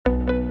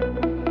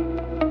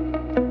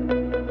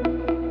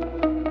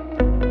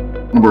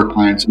One of our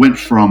clients went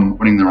from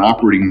running their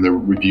operating their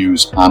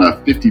reviews on a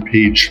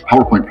 50-page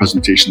PowerPoint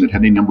presentation that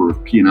had a number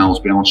of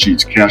P&Ls, balance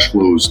sheets, cash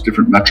flows,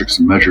 different metrics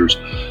and measures,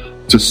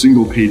 to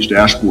single-page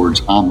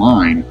dashboards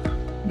online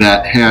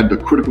that had the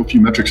critical few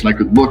metrics, and I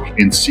could look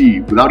and see,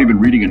 without even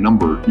reading a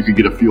number, you could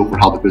get a feel for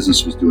how the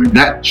business was doing.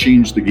 That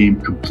changed the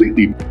game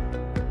completely.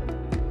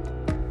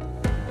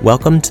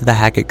 Welcome to the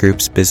Hackett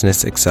Group's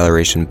Business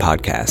Acceleration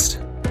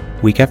Podcast.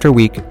 Week after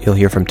week, you'll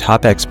hear from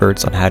top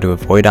experts on how to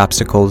avoid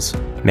obstacles,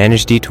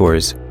 manage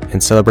detours,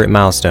 and celebrate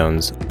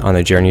milestones on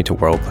the journey to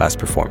world-class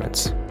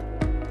performance.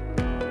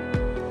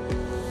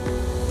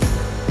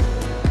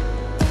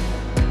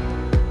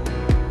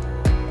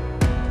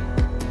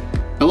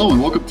 Hello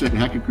and welcome to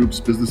Hackett Group's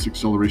Business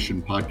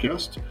Acceleration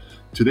Podcast.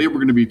 Today we're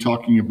going to be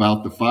talking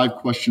about the 5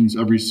 questions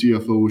every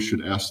CFO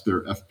should ask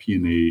their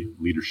FP&A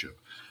leadership.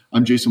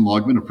 I'm Jason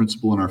Logman, a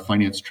principal in our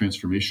finance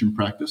transformation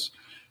practice.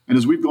 And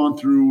as we've gone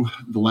through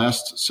the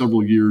last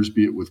several years,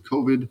 be it with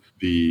COVID,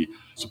 the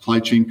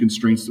supply chain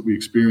constraints that we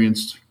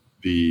experienced,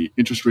 the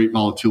interest rate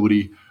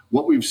volatility,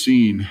 what we've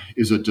seen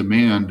is a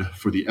demand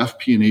for the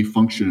FP&A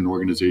function in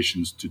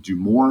organizations to do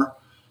more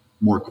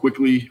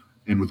quickly,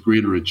 and with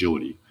greater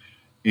agility.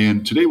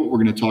 And today what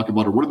we're going to talk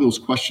about are what are those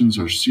questions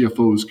our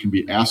CFOs can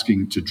be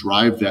asking to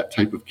drive that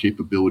type of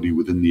capability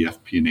within the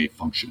FP&A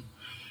function.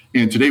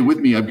 And today with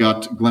me, I've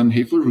got Glenn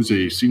Hafler, who's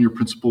a senior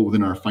principal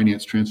within our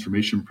finance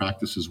transformation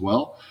practice as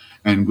well.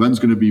 And Glenn's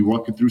going to be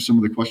walking through some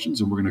of the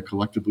questions, and we're going to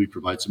collectively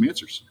provide some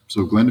answers.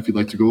 So Glenn, if you'd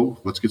like to go,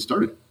 let's get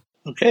started.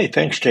 Okay,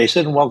 thanks,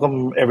 Jason.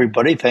 Welcome,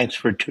 everybody. Thanks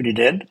for tuning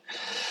in.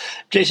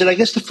 Jason, I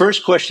guess the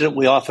first question that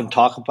we often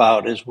talk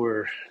about as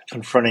we're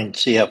confronting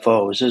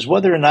CFOs is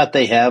whether or not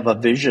they have a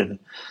vision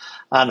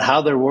on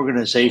how their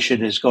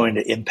organization is going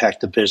to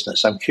impact the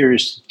business. I'm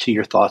curious to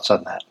your thoughts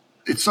on that.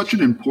 It's such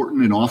an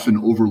important and often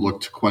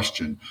overlooked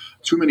question.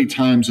 Too many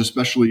times,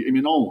 especially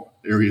in all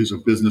areas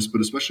of business,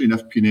 but especially in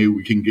FP&A,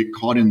 we can get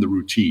caught in the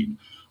routine.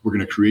 We're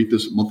going to create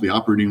this monthly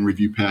operating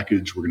review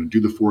package. We're going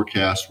to do the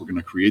forecast. We're going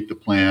to create the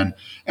plan.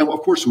 And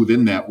of course,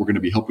 within that, we're going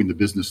to be helping the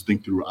business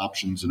think through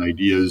options and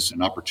ideas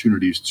and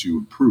opportunities to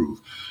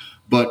improve.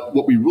 But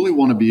what we really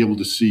want to be able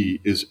to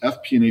see is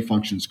FP&A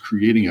functions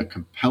creating a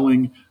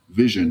compelling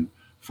vision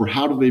for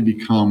how do they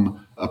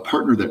become a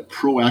partner that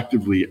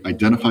proactively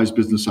identifies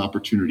business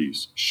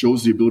opportunities,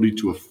 shows the ability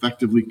to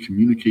effectively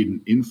communicate and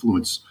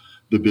influence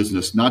the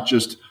business, not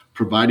just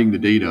providing the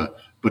data,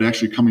 but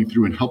actually coming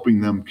through and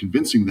helping them,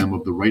 convincing them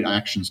of the right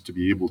actions to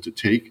be able to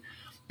take,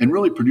 and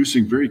really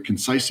producing very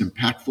concise,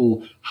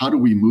 impactful, how do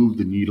we move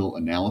the needle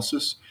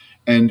analysis.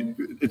 And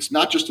it's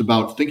not just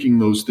about thinking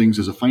those things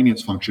as a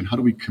finance function. How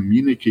do we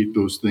communicate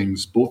those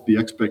things, both the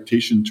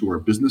expectation to our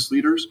business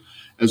leaders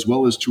as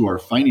well as to our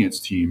finance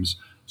teams,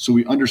 so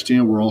we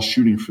understand we're all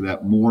shooting for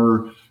that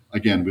more,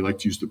 again, we like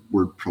to use the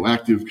word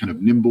proactive, kind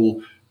of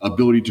nimble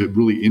ability to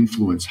really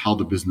influence how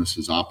the business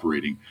is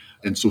operating.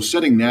 And so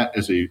setting that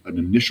as an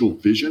initial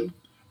vision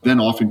then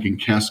often can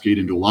cascade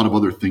into a lot of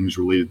other things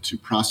related to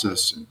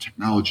process and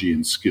technology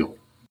and skill.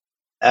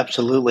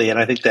 Absolutely. And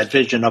I think that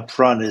vision up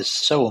front is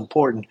so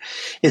important.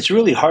 It's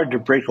really hard to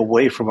break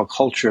away from a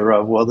culture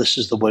of, well, this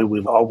is the way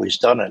we've always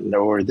done it,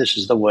 or this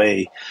is the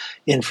way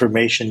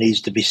information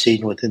needs to be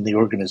seen within the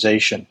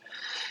organization.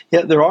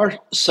 Yeah, there are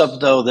some,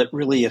 though, that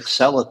really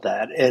excel at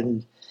that.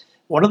 And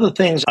one of the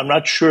things I'm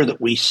not sure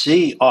that we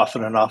see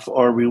often enough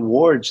are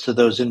rewards to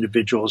those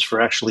individuals for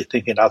actually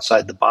thinking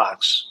outside the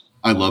box.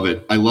 I love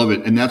it.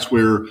 And that's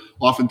where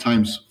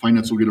oftentimes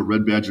finance will get a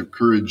red badge of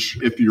courage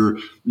if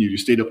you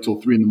stayed up till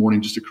 3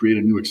 a.m. just to create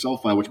a new Excel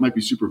file, which might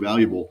be super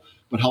valuable.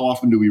 But how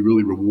often do we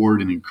really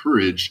reward and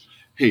encourage,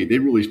 hey, they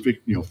really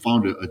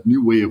found a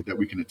new way that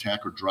we can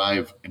attack or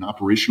drive an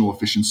operational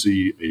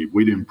efficiency, a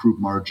way to improve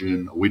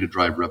margin, a way to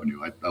drive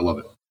revenue. I love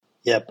it.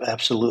 Yep,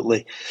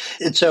 absolutely.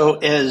 And so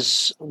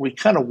as we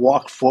kind of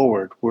walk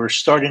forward, we're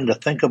starting to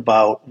think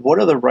about what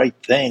are the right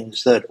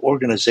things that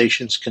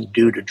organizations can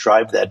do to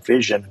drive that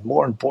vision.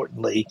 More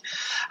importantly,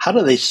 how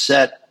do they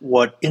set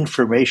what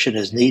information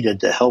is needed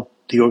to help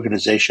the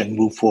organization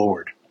move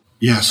forward?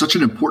 Yeah, such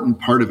an important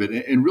part of it.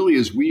 And really,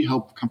 as we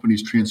help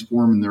companies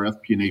transform in their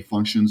FP&A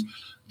functions,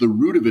 the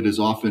root of it is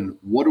often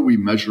what are we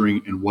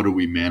measuring and what are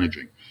we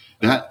managing?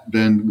 That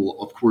then will,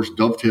 of course,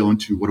 dovetail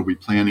into what are we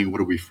planning,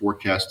 what are we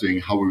forecasting,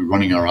 how are we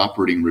running our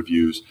operating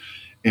reviews.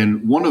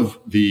 And one of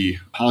the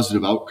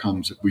positive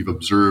outcomes that we've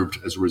observed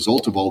as a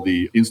result of all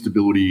the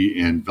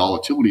instability and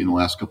volatility in the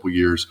last couple of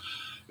years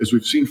is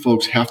we've seen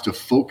folks have to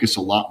focus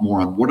a lot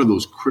more on what are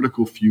those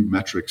critical few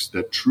metrics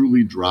that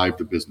truly drive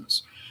the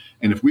business.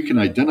 And if we can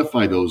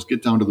identify those,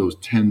 get down to those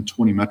 10,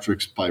 20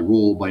 metrics by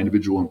role, by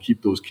individual, and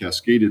keep those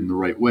cascaded in the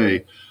right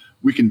way,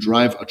 we can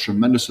drive a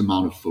tremendous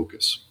amount of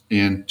focus.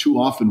 And too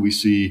often we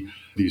see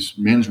these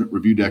management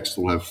review decks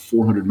that will have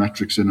 400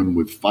 metrics in them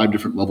with 5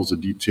 different levels of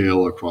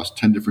detail across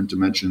 10 different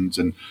dimensions.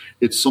 And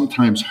it's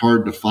sometimes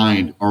hard to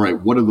find, all right,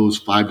 what are those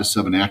 5 to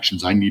 7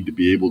 actions I need to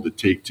be able to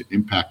take to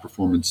impact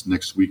performance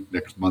next week,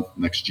 next month,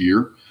 next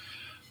year?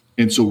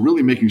 And so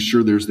really making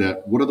sure there's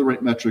that, what are the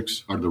right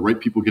metrics? Are the right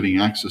people getting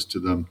access to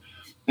them?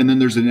 And then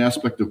there's an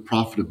aspect of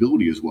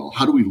profitability as well.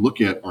 How do we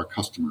look at our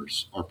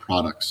customers, our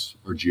products,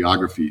 our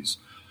geographies,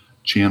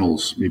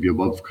 channels, maybe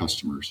above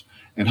customers?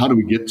 And how do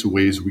we get to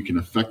ways we can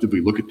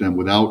effectively look at them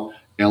without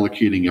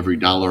allocating every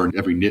dollar and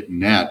every nit and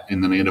nat,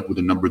 and then I end up with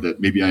a number that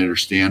maybe I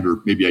understand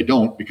or maybe I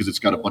don't because it's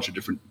got a bunch of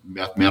different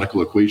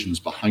mathematical equations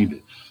behind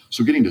it.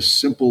 So getting to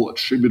simple,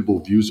 attributable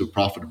views of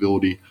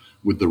profitability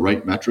with the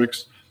right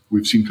metrics,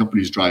 we've seen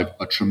companies drive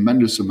a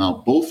tremendous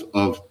amount, both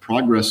of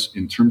progress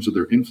in terms of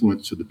their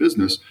influence to the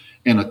business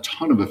and a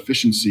ton of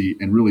efficiency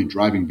and really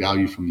driving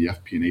value from the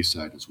FP&A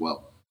side as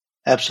well.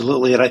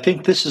 Absolutely. And I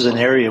think this is an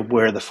area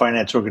where the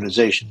finance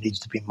organization needs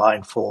to be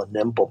mindful and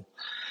nimble.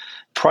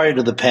 Prior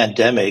to the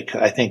pandemic,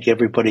 I think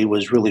everybody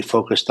was really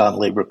focused on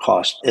labor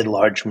costs in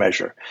large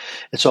measure.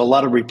 And so a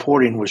lot of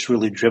reporting was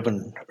really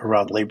driven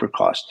around labor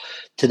costs.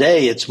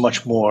 Today, it's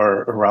much more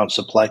around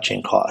supply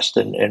chain cost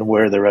and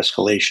where there are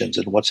escalations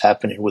and what's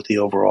happening with the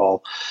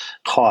overall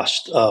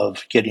cost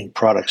of getting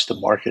products to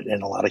market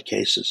in a lot of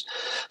cases.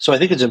 So I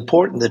think it's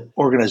important that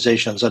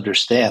organizations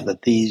understand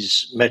that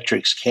these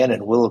metrics can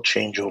and will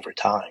change over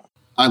time.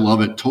 I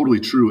love it. Totally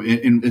true.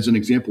 And as an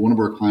example, one of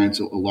our clients,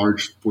 a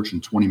large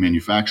Fortune 20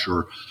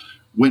 manufacturer,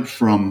 went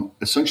from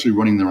essentially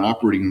running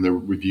their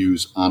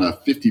reviews on a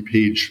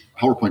 50-page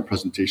PowerPoint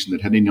presentation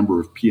that had a number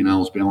of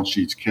P&Ls, balance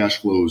sheets, cash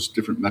flows,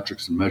 different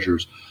metrics and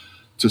measures,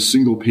 to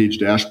single-page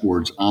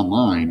dashboards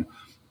online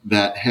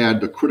that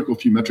had the critical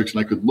few metrics. And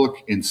I could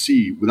look and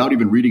see, without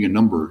even reading a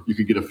number, you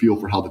could get a feel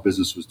for how the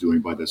business was doing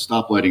by the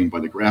stoplighting, by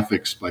the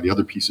graphics, by the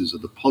other pieces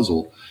of the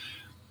puzzle.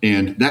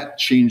 And that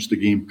changed the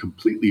game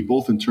completely,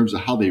 both in terms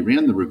of how they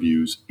ran the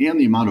reviews and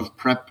the amount of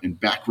prep and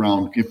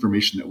background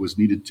information that was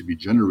needed to be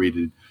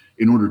generated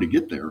in order to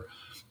get there.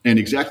 And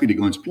exactly to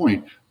Glenn's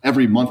point,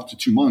 every month to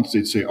 2 months,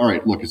 they'd say, all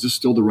right, look, is this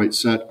still the right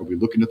set? Are we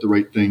looking at the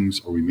right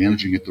things? Are we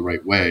managing it the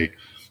right way?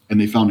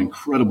 And they found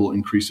incredible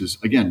increases.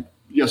 Again,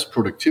 yes,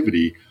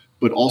 productivity,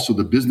 but also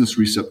the business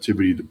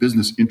receptivity, the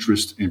business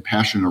interest and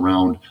passion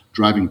around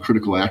driving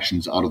critical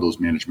actions out of those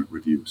management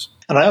reviews.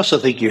 And I also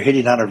think you're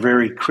hitting on a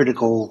very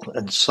critical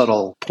and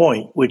subtle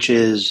point, which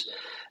is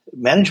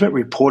management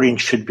reporting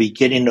should be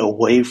getting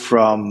away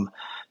from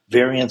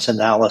variance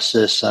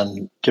analysis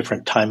on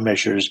different time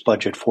measures,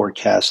 budget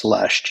forecasts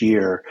last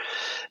year,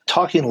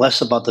 talking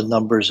less about the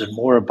numbers and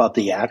more about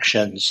the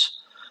actions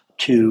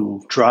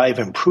to drive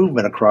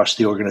improvement across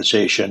the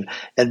organization.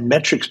 And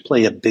metrics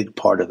play a big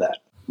part of that.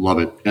 Love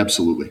it.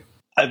 Absolutely.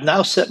 I've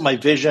now set my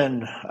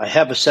vision. I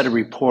have a set of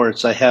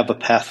reports. I have a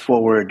path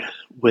forward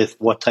with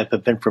what type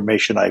of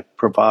information I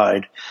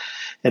provide.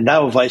 And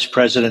now a vice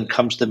president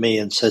comes to me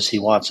and says he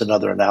wants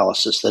another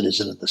analysis that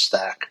isn't in the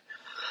stack.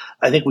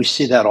 I think we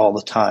see that all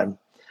the time.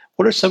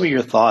 What are some of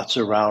your thoughts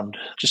around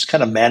just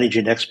kind of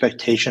managing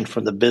expectation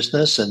from the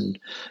business and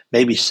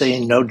maybe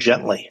saying no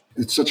gently?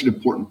 It's such an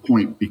important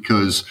point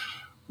because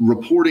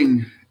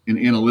reporting and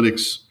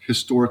analytics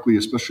historically,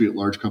 especially at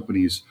large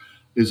companies,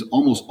 is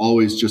almost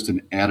always just an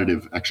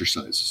additive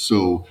exercise.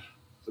 So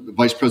the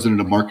vice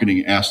president of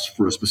marketing asked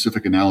for a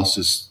specific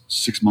analysis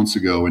 6 months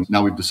ago, and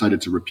now we've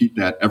decided to repeat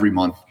that every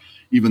month,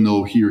 even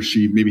though he or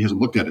she maybe hasn't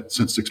looked at it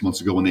since 6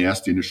 months ago when they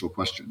asked the initial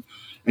question.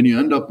 And you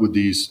end up with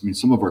these,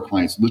 some of our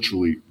clients,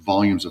 literally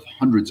volumes of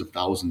hundreds of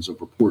thousands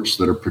of reports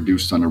that are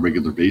produced on a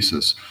regular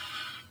basis,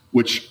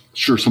 which,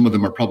 sure, some of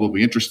them are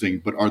probably interesting,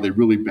 but are they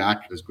really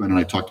back, as Glenn and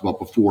I talked about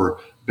before,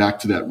 back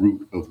to that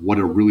root of what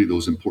are really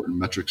those important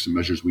metrics and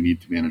measures we need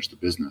to manage the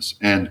business?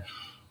 And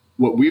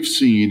what we've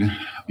seen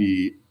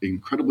be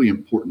incredibly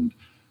important,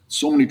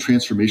 so many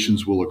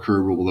transformations will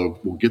occur where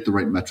we'll get the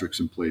right metrics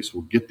in place.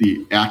 We'll get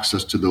the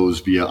access to those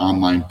via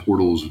online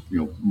portals,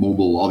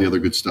 mobile, all the other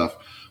good stuff.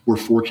 We're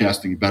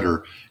forecasting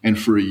better. And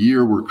for a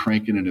year, we're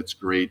cranking and it's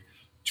great.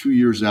 2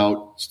 years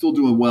out, still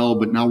doing well,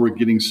 but now we're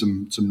getting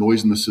some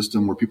noise in the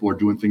system where people are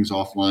doing things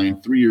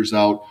offline. 3 years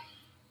out,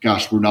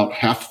 gosh, we're now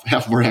half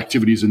of our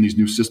activities in these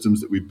new systems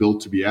that we built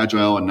to be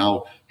agile, and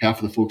now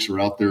half of the folks are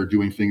out there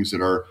doing things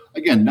that are,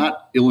 again,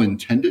 not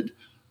ill-intended,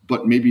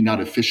 but maybe not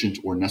efficient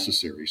or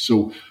necessary.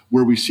 So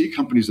where we see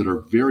companies that are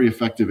very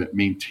effective at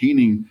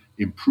maintaining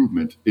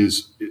improvement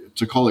is,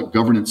 to call it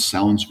governance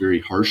sounds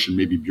very harsh and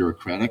maybe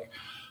bureaucratic,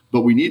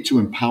 but we need to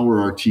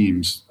empower our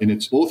teams, and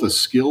it's both a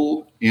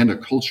skill and a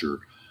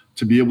culture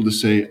to be able to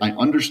say, I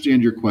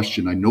understand your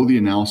question. I know the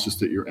analysis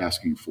that you're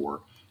asking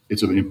for.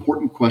 It's an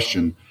important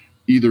question.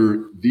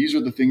 Either these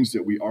are the things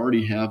that we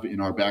already have in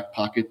our back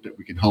pocket that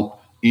we can help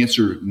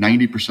answer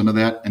 90% of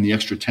that, and the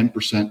extra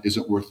 10%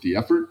 isn't worth the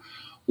effort.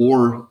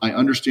 Or I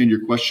understand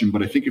your question,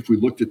 but I think if we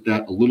looked at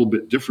that a little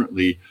bit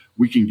differently,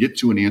 we can get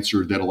to an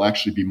answer that'll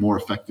actually be more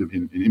effective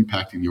in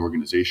impacting the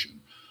organization.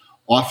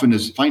 Often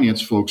as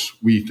finance folks,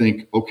 we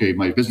think, okay,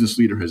 my business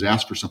leader has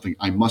asked for something.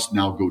 I must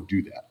now go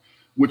do that,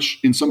 which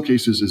in some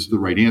cases is the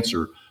right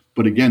answer.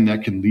 But again,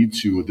 that can lead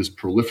to this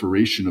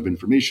proliferation of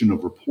information,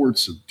 of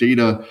reports, of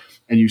data,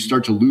 and you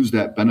start to lose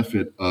that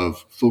benefit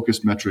of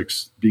focused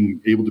metrics,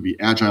 being able to be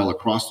agile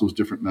across those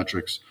different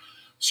metrics.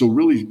 So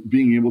really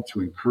being able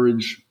to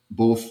encourage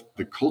both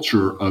the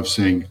culture of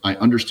saying, I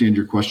understand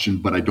your question,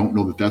 but I don't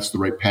know that that's the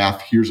right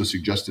path. Here's a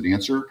suggested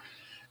answer.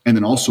 And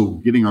then also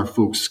getting our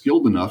folks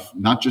skilled enough,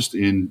 not just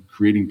in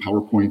creating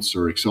PowerPoints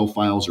or Excel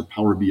files or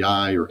Power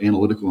BI or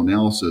analytical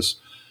analysis,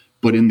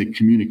 but in the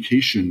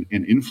communication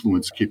and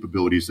influence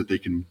capabilities that they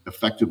can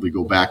effectively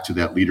go back to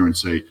that leader and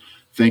say,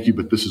 thank you,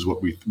 but this is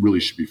what we really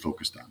should be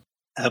focused on.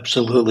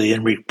 Absolutely.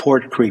 And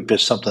report creep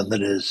is something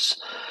that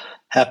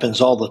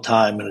happens all the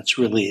time. And it's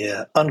really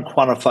an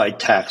unquantified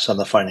tax on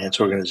the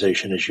finance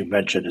organization, as you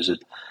mentioned, as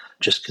it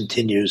just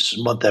continues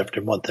month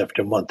after month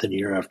after month and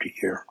year after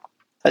year.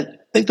 I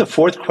think the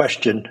fourth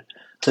question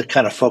to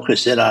kind of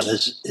focus in on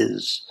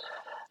is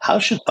how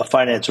should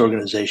finance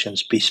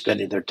organizations be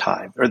spending their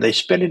time? Are they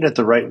spending it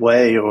the right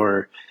way,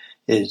 or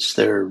is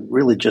there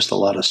really just a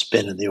lot of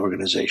spin in the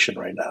organization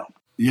right now?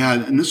 Yeah,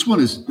 and this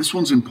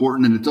one's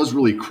important, and it does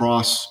really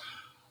cross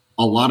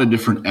a lot of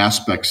different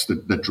aspects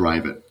that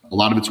drive it. A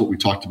lot of it's what we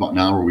talked about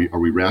now. Are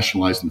we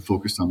rationalized and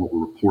focused on what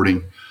we're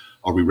reporting?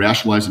 Are we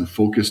rationalized and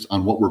focused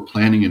on what we're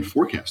planning and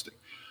forecasting?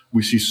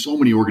 We see so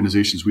many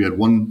organizations. We had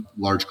one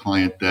large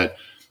client that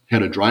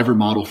had a driver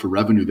model for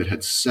revenue that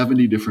had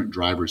 70 different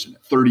drivers in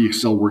it, 30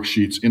 Excel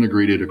worksheets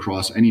integrated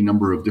across any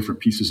number of different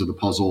pieces of the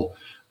puzzle.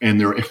 And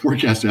their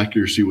forecast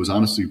accuracy was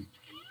honestly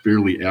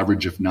fairly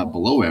average, if not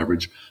below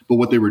average. But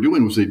what they were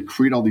doing was they'd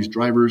create all these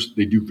drivers.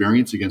 They do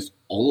variance against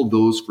all of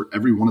those for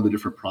every one of the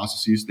different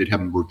processes. They'd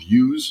have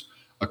reviews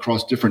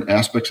across different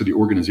aspects of the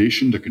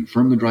organization to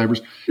confirm the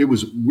drivers. It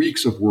was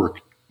weeks of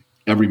work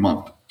every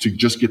month to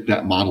just get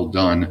that model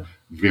done,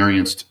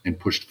 varianced, and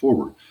pushed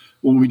forward.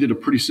 Well, when we did a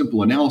pretty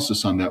simple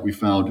analysis on that, we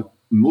found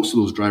most of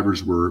those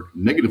drivers were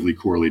negatively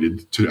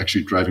correlated to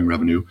actually driving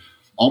revenue.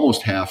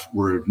 Almost half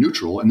were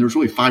neutral, and there's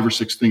really 5 or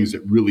 6 things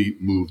that really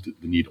moved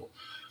the needle.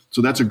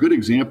 So that's a good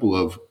example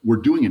of we're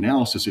doing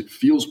analysis. It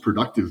feels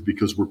productive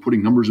because we're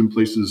putting numbers in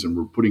places and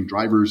we're putting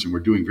drivers and we're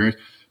doing variance,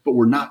 but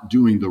we're not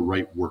doing the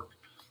right work.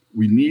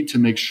 We need to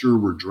make sure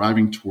we're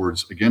driving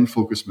towards, again,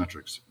 focus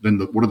metrics. Then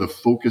what are the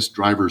focus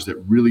drivers that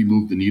really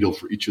move the needle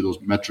for each of those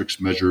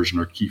metrics, measures, and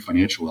our key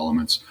financial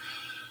elements?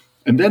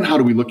 And then how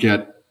do we look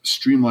at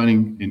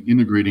streamlining and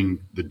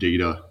integrating the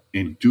data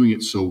and doing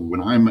it so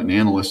when I'm an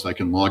analyst, I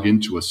can log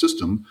into a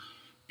system,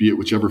 be it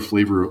whichever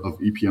flavor of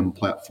EPM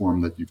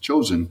platform that you've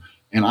chosen,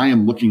 and I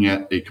am looking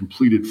at a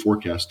completed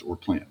forecast or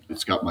plan.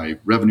 It's got my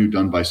revenue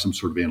done by some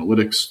sort of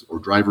analytics or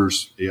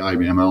drivers, AI,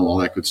 ML, all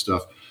that good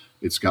stuff.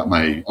 It's got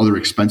my other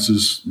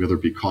expenses, whether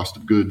it be cost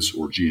of goods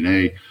or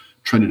G&A,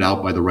 trended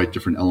out by the right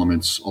different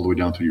elements all the way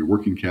down to your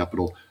working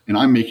capital. And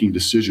I'm making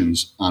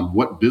decisions on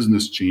what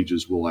business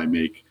changes will I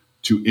make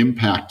to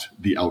impact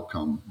the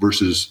outcome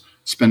versus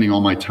spending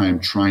all my time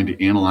trying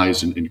to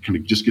analyze and kind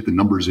of just get the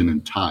numbers in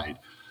and tied.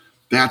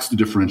 That's the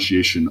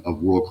differentiation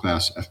of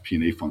world-class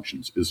FP&A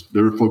functions, is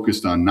they're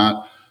focused on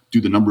not do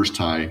the numbers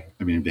tie.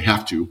 I mean, they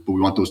have to, but we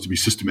want those to be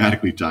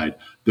systematically tied.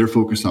 They're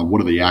focused on what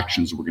are the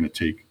actions we're going to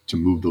take to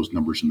move those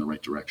numbers in the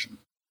right direction.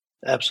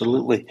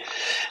 Absolutely.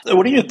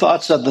 What are your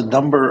thoughts on the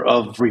number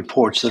of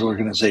reports that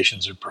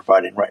organizations are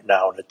providing right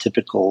now in a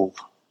typical,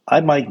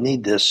 I might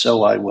need this,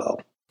 so I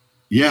will?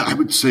 Yeah, I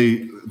would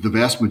say the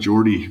vast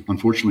majority,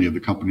 unfortunately, of the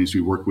companies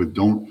we work with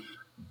don't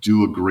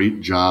do a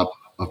great job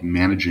of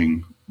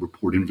managing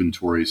report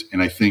inventories.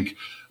 And I think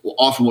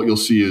often what you'll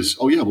see is,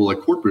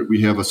 at corporate,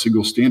 we have a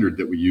single standard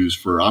that we use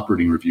for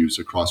operating reviews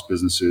across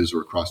businesses or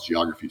across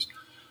geographies.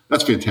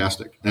 That's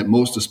fantastic. At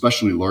most,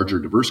 especially larger,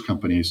 diverse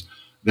companies,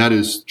 that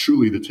is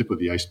truly the tip of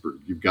the iceberg.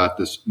 You've got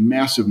this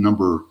massive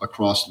number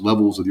across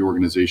levels of the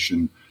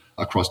organization,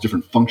 across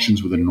different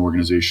functions within an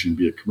organization,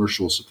 be it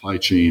commercial, supply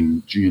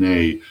chain,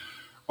 G&A,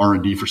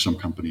 R&D for some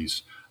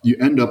companies. You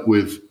end up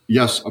with,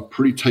 yes, a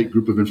pretty tight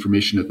group of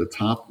information at the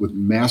top with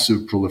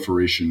massive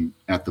proliferation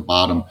at the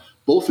bottom,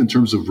 both in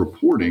terms of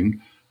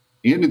reporting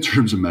and in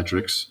terms of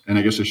metrics. And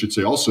I guess I should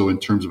say also in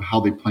terms of how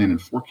they plan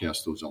and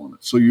forecast those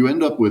elements. So you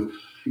end up with,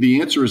 the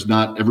answer is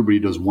not everybody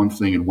does one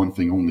thing and one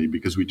thing only,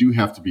 because we do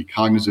have to be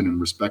cognizant and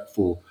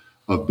respectful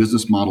of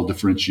business model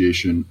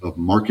differentiation, of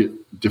market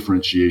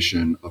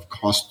differentiation, of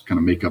cost kind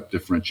of makeup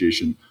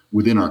differentiation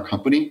within our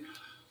company.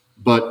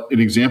 But an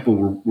example,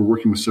 we're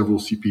working with several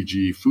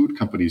CPG food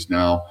companies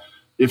now.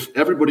 If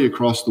everybody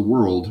across the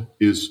world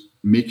is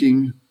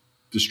making,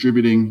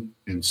 distributing,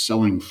 and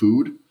selling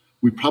food,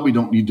 we probably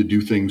don't need to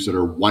do things that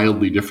are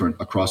wildly different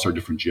across our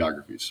different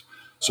geographies.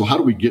 So how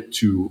do we get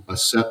to a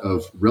set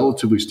of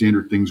relatively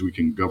standard things we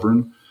can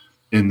govern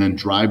and then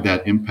drive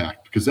that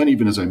impact? Because then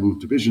even as I move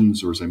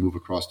divisions or as I move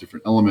across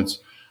different elements,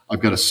 I've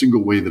got a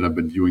single way that I've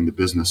been viewing the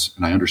business,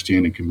 and I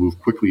understand and can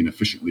move quickly and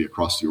efficiently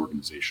across the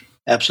organization.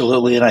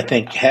 Absolutely. And I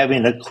think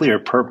having a clear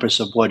purpose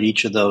of what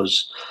each of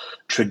those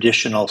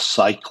traditional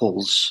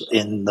cycles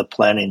in the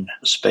planning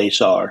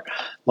space are,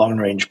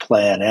 long-range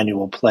plan,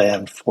 annual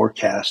plan,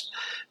 forecast,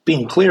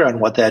 being clear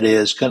on what that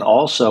is can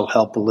also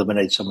help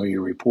eliminate some of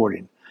your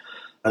reporting.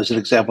 As an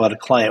example, I had a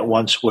client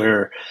once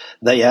where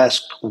they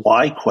asked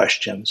why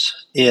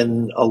questions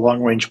in a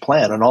long-range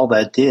plan, and all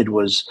that did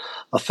was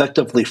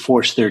effectively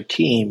force their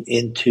team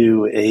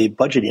into a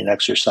budgeting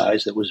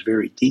exercise that was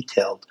very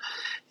detailed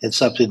and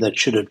something that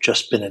should have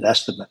just been an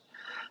estimate.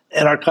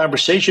 And our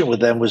conversation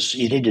with them was,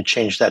 you need to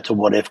change that to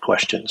what if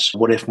questions.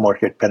 What if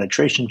market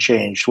penetration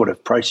changed? What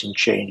if pricing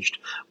changed?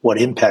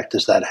 What impact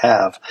does that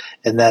have?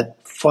 And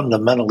that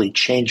fundamentally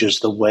changes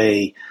the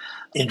way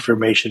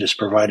information is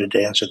provided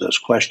to answer those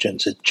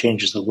questions. It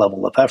changes the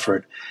level of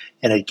effort,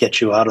 and it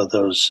gets you out of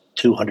those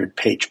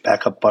 200-page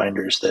backup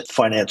binders that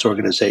finance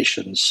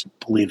organizations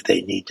believe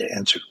they need to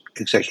answer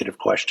executive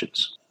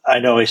questions. I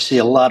know I see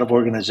a lot of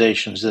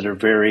organizations that are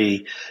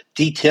very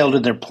detailed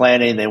in their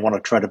planning. They want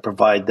to try to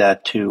provide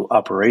that to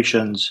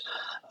operations.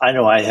 I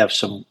know I have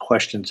some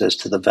questions as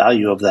to the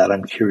value of that.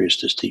 I'm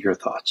curious as to your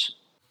thoughts.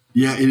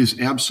 Yeah, it is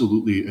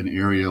absolutely an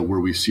area where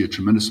we see a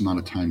tremendous amount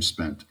of time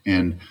spent.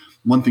 And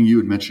one thing you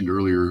had mentioned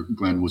earlier,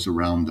 Glenn, was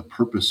around the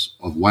purpose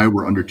of why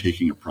we're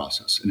undertaking a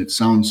process. And it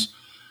sounds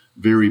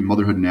very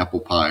motherhood and apple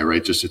pie,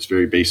 right? Just it's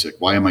very basic.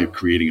 Why am I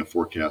creating a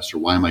forecast, or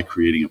why am I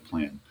creating a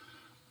plan?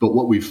 But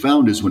what we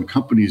found is when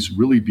companies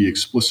really be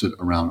explicit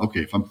around, okay,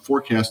 if I'm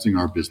forecasting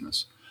our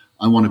business,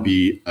 I want to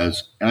be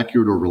as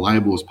accurate or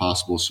reliable as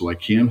possible so I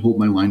can hold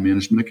my line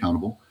management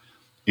accountable,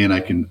 and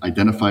I can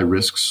identify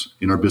risks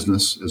in our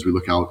business as we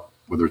look out,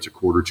 whether it's a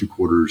quarter, 2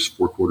 quarters,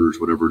 4 quarters,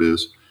 whatever it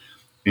is,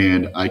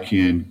 and I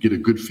can get a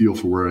good feel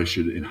for where I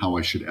should and how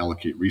I should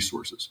allocate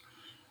resources.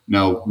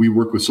 Now, we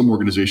work with some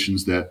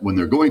organizations that when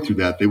they're going through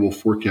that, they will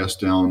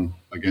forecast down,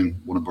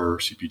 again, one of our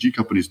CPG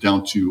companies,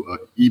 down to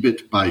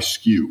EBIT by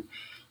SKU.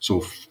 So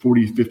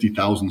 40,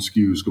 50,000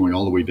 SKUs going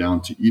all the way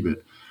down to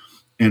EBIT.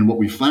 And what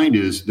we find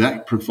is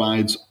that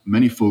provides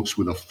many folks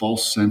with a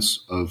false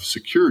sense of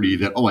security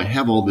that, I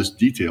have all this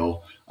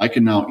detail. I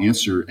can now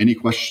answer any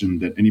question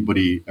that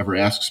anybody ever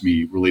asks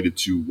me related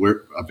to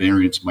where a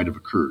variance might have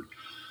occurred.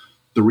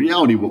 The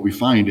reality, what we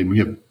find, and we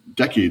have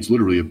decades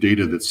literally of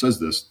data that says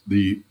this,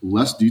 the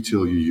less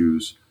detail you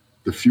use,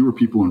 the fewer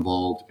people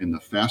involved, and the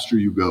faster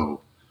you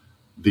go,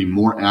 the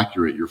more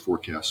accurate your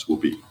forecasts will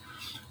be.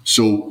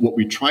 So what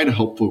we try to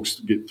help folks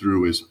get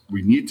through is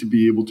we need to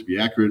be able to be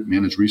accurate,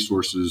 manage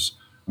resource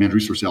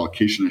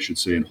allocation, I should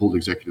say, and hold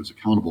executives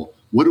accountable.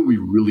 What do we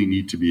really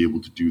need to be able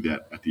to do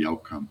that at the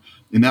outcome?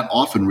 And that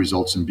often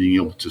results in being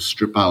able to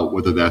strip out,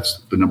 whether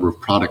that's the number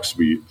of products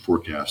we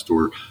forecast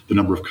or the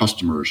number of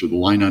customers or the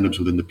line items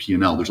within the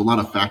P&L. There's a lot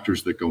of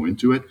factors that go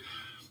into it.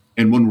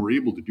 And when we're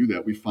able to do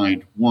that, we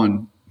find,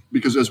 one,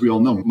 because as we all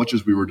know, much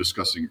as we were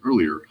discussing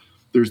earlier,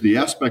 there's the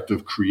aspect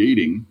of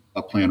creating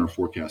a plan or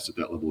forecast at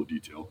that level of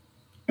detail.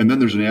 And then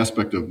there's an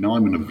aspect of, now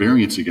I'm going to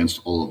variance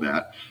against all of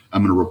that.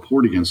 I'm going to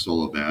report against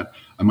all of that.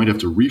 I might have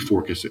to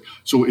refocus it.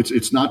 So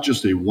it's not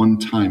just a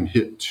one-time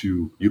hit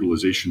to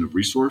utilization of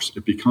resource.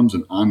 It becomes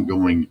an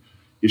ongoing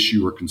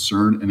issue or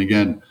concern. And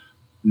again,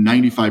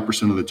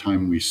 95% of the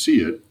time we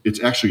see it,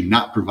 it's actually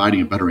not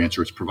providing a better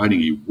answer. It's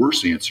providing a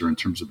worse answer in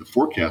terms of the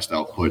forecast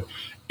output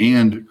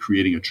and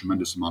creating a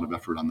tremendous amount of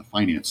effort on the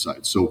finance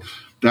side. So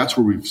that's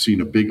where we've seen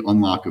a big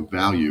unlock of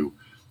value,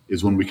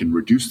 is when we can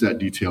reduce that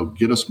detail,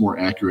 get us more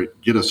accurate,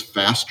 get us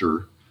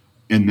faster,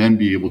 and then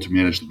be able to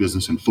manage the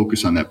business and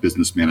focus on that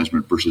business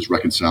management versus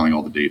reconciling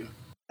all the data.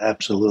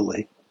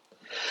 Absolutely.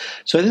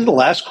 So I think the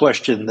last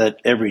question that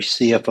every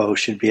CFO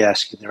should be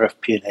asking their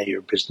FP&A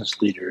or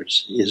business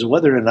leaders is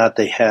whether or not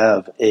they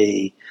have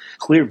a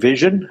clear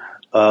vision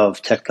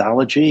of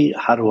technology,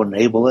 how to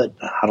enable it,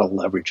 and how to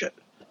leverage it.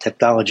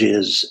 Technology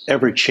is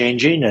ever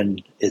changing,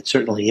 and it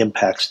certainly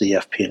impacts the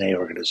FP&A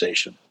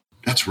organization.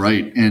 That's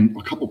right. And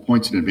a couple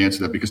points in advance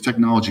of that, because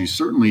technology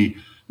certainly,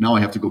 now I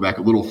have to go back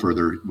a little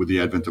further with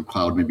the advent of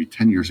cloud, maybe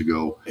 10 years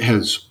ago,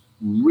 has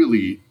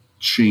really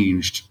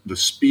changed the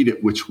speed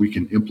at which we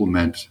can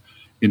implement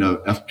in a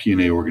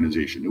FP&A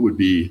organization. It would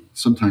be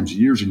sometimes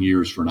years and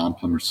years for an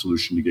on-premise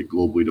solution to get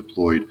globally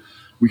deployed.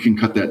 We can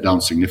cut that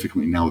down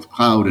significantly now with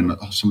cloud and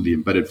some of the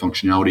embedded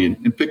functionality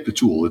and pick the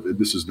tool.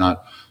 This is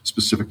not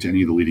specific to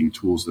any of the leading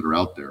tools that are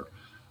out there.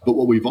 But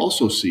what we've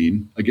also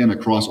seen, again,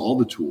 across all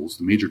the tools,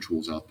 the major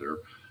tools out there,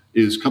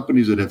 is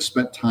companies that have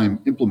spent time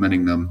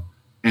implementing them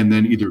and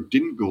then either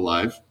didn't go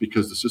live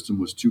because the system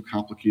was too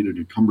complicated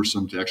and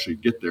cumbersome to actually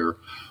get there,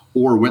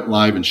 or went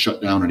live and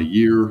shut down in a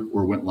year,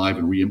 or went live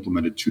and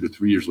re-implemented 2 to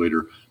 3 years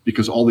later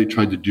because all they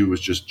tried to do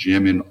was just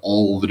jam in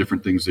all the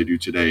different things they do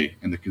today.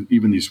 And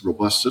even these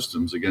robust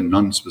systems, again,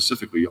 none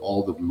specifically,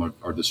 all of them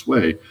are this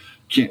way,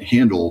 can't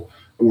handle,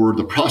 or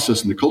the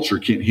process and the culture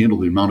can't handle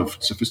the amount of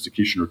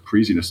sophistication or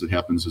craziness that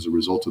happens as a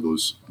result of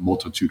those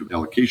multitude of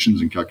allocations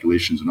and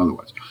calculations and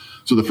otherwise.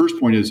 So the first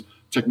point is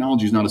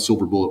technology is not a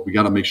silver bullet. We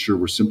got to make sure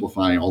we're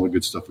simplifying all the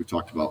good stuff we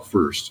talked about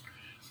first.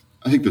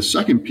 I think the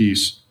second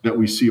piece that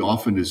we see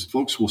often is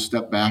folks will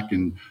step back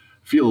and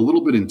feel a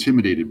little bit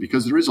intimidated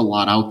because there is a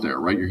lot out there,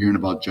 right? You're hearing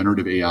about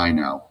generative AI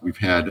now. We've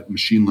had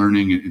machine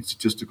learning and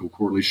statistical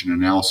correlation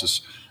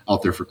analysis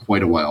out there for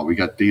quite a while. We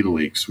got data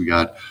lakes. We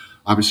got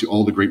obviously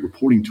all the great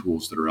reporting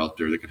tools that are out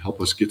there that can help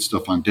us get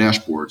stuff on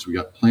dashboards. We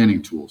got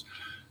planning tools.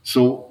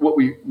 So what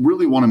we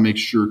really want to make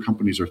sure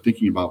companies are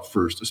thinking about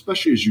first,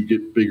 especially as you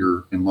get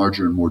bigger and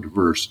larger and more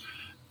diverse,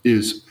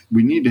 is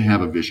we need to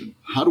have a vision.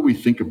 How do we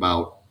think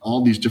about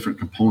all these different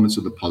components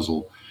of the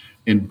puzzle?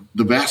 And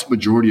the vast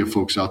majority of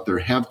folks out there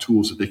have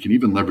tools that they can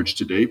even leverage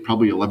today,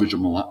 probably leverage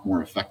them a lot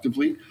more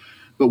effectively.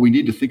 But we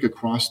need to think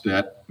across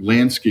that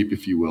landscape,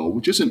 if you will,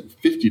 which isn't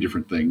 50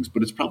 different things,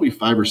 but it's probably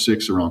 5 or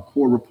 6 around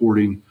core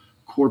reporting,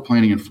 core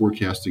planning and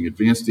forecasting,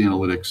 advanced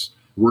analytics,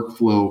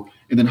 workflow.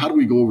 And then how do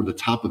we go over the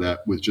top of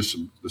that with just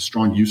the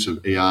strong use of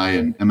AI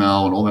and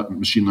ML and all that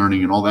machine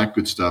learning and all that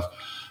good stuff.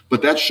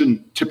 But that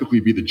shouldn't typically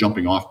be the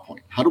jumping off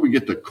point. How do we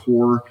get the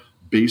core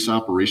base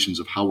operations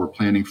of how we're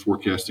planning,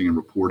 forecasting, and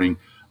reporting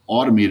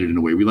automated in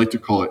a way? We like to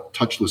call it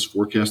touchless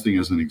forecasting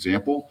as an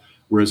example,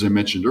 where, as I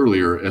mentioned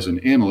earlier, as an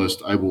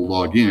analyst, I will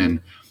log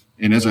in.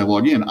 And as I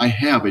log in, I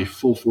have a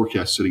full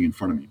forecast sitting in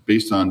front of me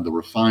based on the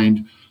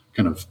refined,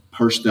 kind of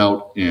parsed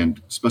out and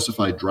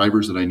specified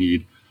drivers that I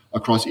need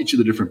across each of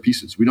the different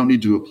pieces. We don't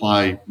need to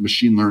apply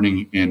machine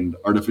learning and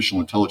artificial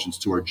intelligence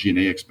to our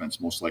G&A expense,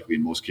 most likely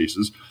in most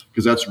cases,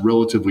 because that's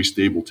relatively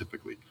stable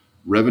typically.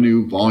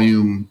 Revenue,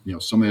 volume,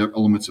 some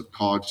elements of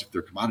COGS, if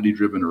they're commodity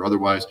driven or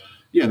otherwise,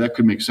 yeah, that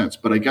could make sense.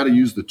 But I got to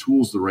use the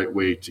tools the right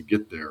way to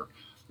get there.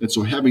 And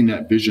so having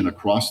that vision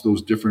across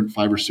those different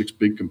 5 or 6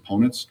 big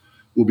components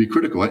will be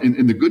critical.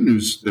 And the good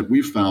news that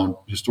we've found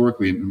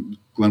historically, and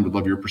Glenn would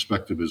love your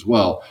perspective as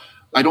well,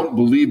 I don't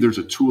believe there's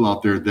a tool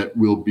out there that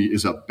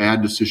is a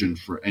bad decision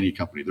for any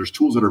company. There's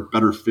tools that are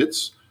better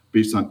fits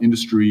based on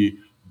industry,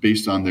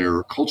 based on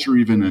their culture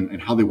even,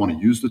 and how they want to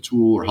use the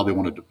tool or how they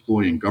want to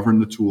deploy and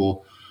govern the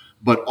tool.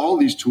 But all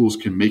these tools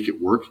can make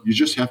it work. You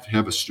just have to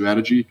have a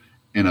strategy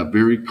and a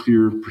very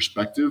clear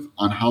perspective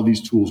on how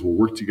these tools will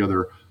work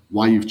together,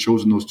 why you've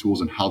chosen those tools,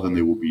 and how then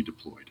they will be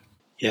deployed.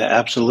 Yeah,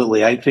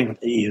 absolutely. I think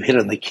you hit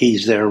on the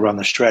keys there around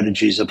the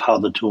strategies of how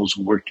the tools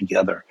work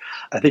together.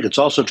 I think it's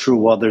also true,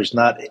 while there's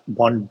not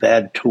one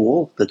bad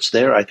tool that's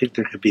there, I think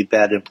there could be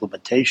bad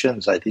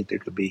implementations. I think there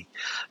could be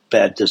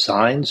bad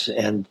designs.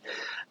 And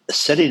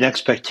setting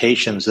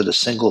expectations that a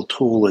single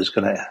tool is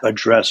going to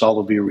address all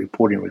of your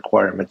reporting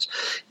requirements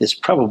is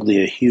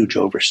probably a huge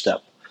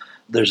overstep.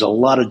 There's a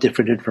lot of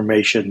different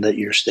information that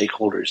your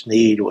stakeholders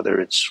need, whether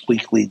it's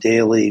weekly,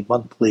 daily,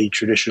 monthly,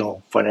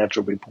 traditional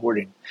financial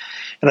reporting.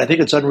 And I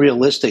think it's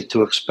unrealistic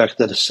to expect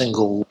that a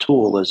single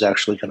tool is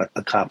actually going to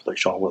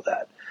accomplish all of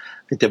that.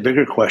 I think the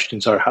bigger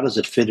questions are, how does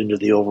it fit into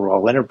the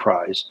overall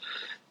enterprise?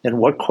 And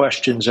what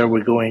questions are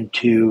we going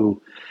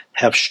to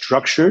have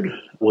structured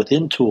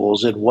within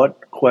tools? And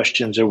what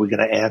questions are we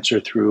going to answer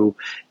through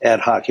ad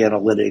hoc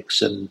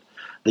analytics and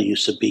the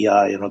use of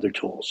BI and other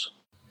tools?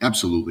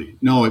 Absolutely.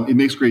 No, it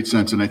makes great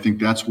sense. And I think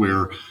that's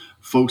where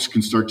folks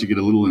can start to get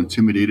a little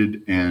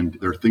intimidated, and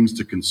there are things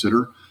to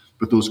consider,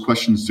 but those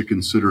questions to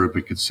consider have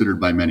been considered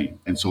by many.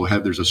 And so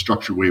there's a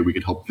structured way we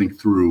can help think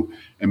through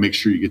and make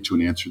sure you get to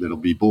an answer that'll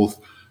be both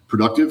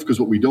productive, because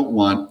what we don't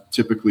want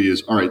typically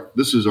is, all right,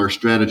 this is our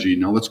strategy.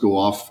 Now let's go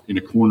off in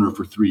a corner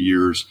for 3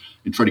 years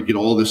and try to get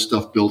all this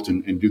stuff built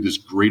and do this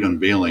great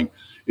unveiling.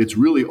 It's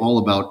really all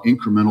about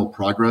incremental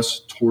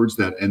progress towards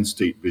that end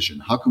state vision.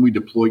 How can we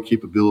deploy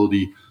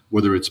capability,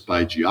 whether it's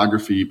by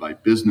geography, by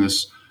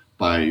business,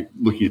 by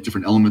looking at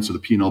different elements of the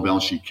P&L,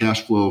 balance sheet,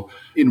 cash flow,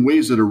 in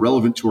ways that are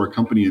relevant to our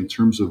company in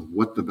terms of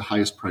what the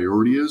highest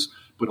priority is,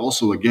 but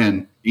also,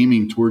 again,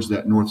 aiming towards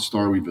that North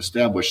Star we've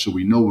established, so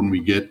we know when we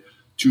get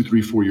 2,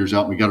 3, 4 years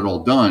out and we got it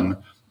all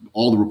done,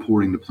 all the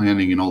reporting, the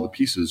planning, and all the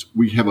pieces,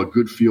 we have a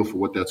good feel for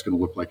what that's going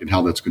to look like and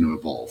how that's going to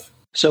evolve.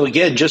 So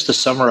again, just to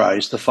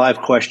summarize, the 5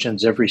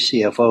 questions every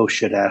CFO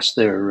should ask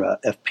their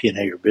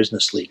FP&A or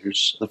business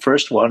leaders. The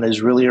first one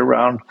is really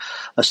around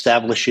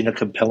establishing a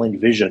compelling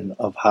vision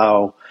of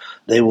how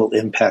they will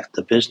impact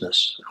the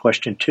business.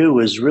 Question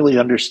 2 is really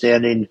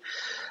understanding,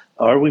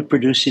 are we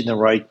producing the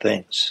right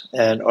things?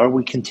 And are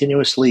we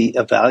continuously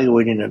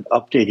evaluating and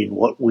updating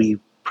what we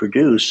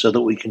produce so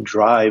that we can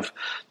drive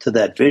to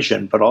that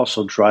vision, but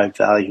also drive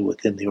value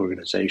within the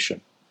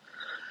organization?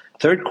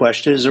 Third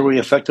question is, are we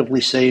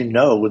effectively saying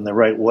no in the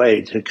right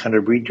way to kind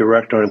of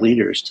redirect our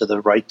leaders to the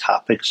right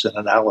topics and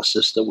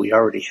analysis that we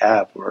already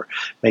have, or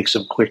make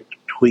some quick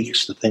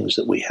tweaks to things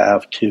that we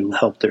have to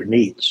help their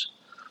needs?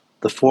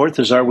 The fourth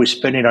is, are we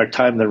spending our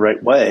time the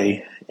right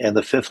way? And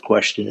the fifth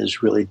question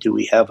is really, do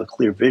we have a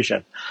clear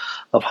vision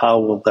of how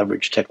we'll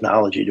leverage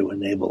technology to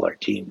enable our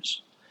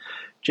teams?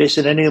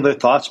 Jason, any other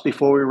thoughts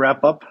before we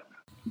wrap up?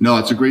 No,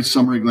 it's a great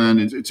summary, Glenn.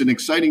 It's an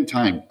exciting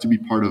time to be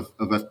part of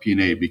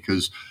FP&A,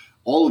 because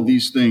all of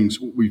these things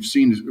we've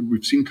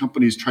seen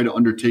companies try to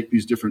undertake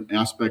these different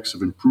aspects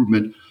of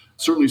improvement,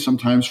 certainly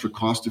sometimes for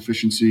cost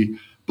efficiency,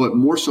 but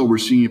more so we're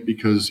seeing it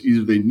because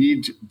either they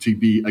need to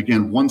be,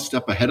 again, 1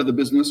 step ahead of the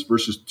business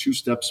versus 2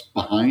 steps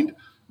behind,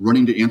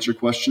 running to answer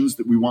questions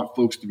that we want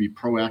folks to be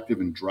proactive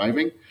in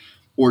driving,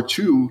 or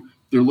 2,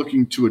 they're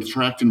looking to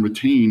attract and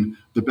retain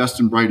the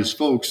best and brightest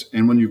folks.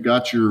 And when you've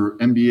got your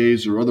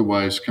MBAs or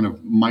otherwise kind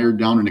of mired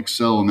down in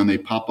Excel and then they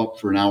pop up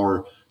for an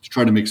hour to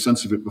try to make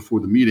sense of it before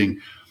the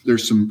meeting,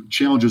 there's some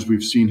challenges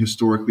we've seen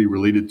historically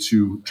related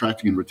to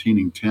attracting and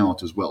retaining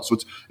talent as well. So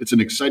it's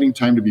an exciting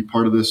time to be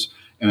part of this.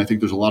 And I think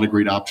there's a lot of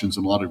great options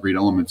and a lot of great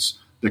elements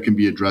that can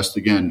be addressed,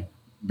 again,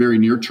 very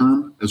near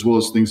term, as well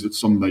as things that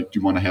some might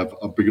do want to have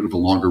a bit of a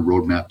longer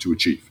roadmap to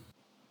achieve.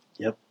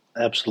 Yep,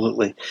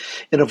 absolutely.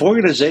 And if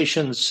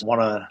organizations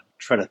want to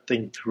try to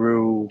think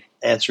through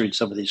answering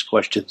some of these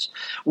questions,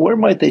 where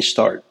might they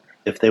start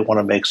if they want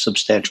to make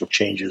substantial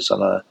changes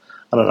on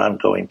an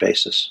ongoing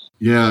basis?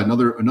 Yeah,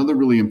 another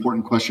really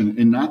important question,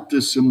 and not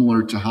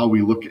dissimilar to how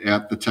we look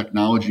at the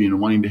technology and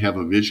wanting to have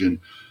a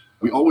vision.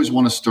 We always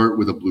want to start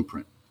with a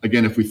blueprint.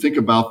 Again, if we think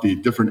about the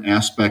different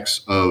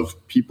aspects of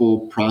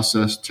people,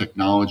 process,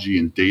 technology,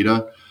 and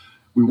data,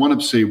 we want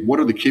to say, what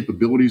are the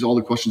capabilities, all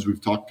the questions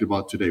we've talked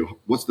about today?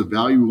 What's the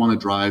value we want to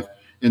drive?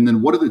 And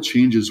then what are the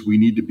changes we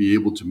need to be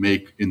able to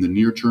make in the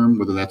near term,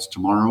 whether that's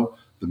tomorrow,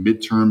 the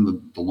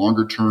midterm, the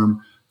longer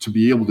term, to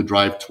be able to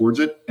drive towards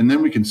it. And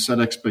then we can set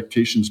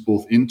expectations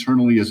both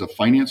internally as a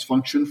finance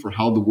function for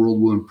how the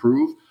world will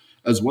improve,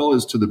 as well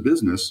as to the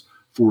business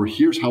for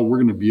here's how we're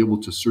going to be able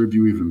to serve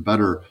you even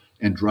better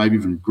and drive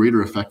even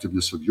greater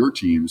effectiveness of your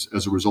teams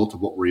as a result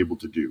of what we're able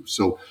to do.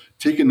 So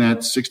taking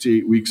that 6 to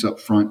 8 weeks up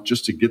front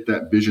just to get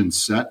that vision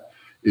set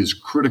is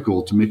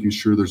critical to making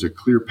sure there's a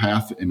clear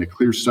path and a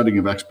clear setting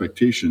of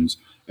expectations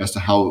as to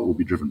how it will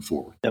be driven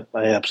forward. Yep,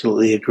 I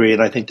absolutely agree.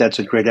 And I think that's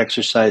a great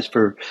exercise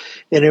for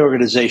any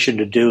organization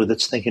to do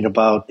that's thinking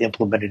about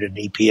implementing an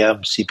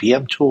EPM,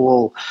 CPM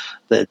tool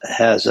that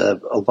has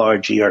a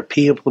large ERP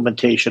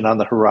implementation on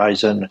the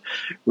horizon,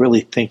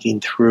 really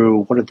thinking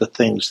through what are the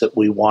things that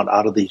we want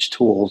out of these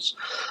tools.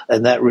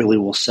 And that really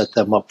will set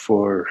them up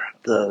for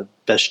the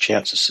best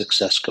chance of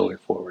success going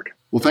forward.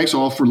 Well, thanks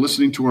all for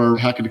listening to our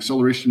Hackett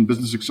Acceleration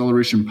Business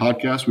Acceleration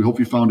podcast. We hope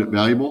you found it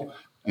valuable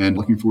and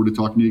looking forward to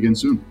talking to you again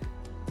soon.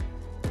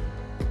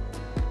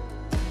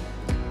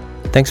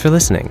 Thanks for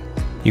listening.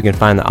 You can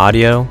find the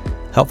audio,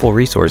 helpful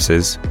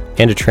resources,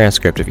 and a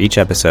transcript of each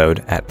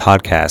episode at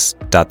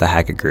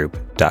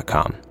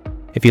podcast.thehackettgroup.com.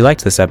 If you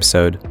liked this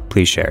episode,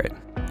 please share it.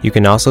 You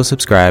can also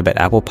subscribe at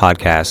Apple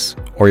Podcasts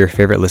or your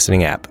favorite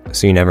listening app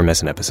so you never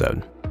miss an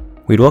episode.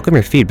 We'd welcome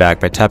your feedback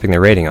by tapping the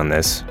rating on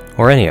this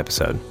or any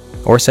episode,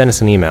 or send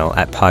us an email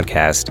at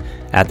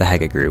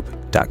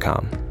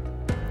podcast@thehackettgroup.com.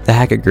 The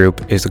Hackett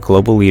Group is a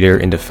global leader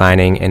in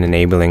defining and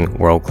enabling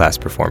world-class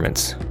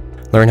performance.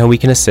 Learn how we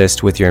can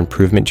assist with your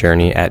improvement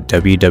journey at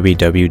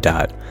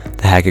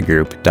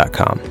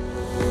www.thehackettgroup.com.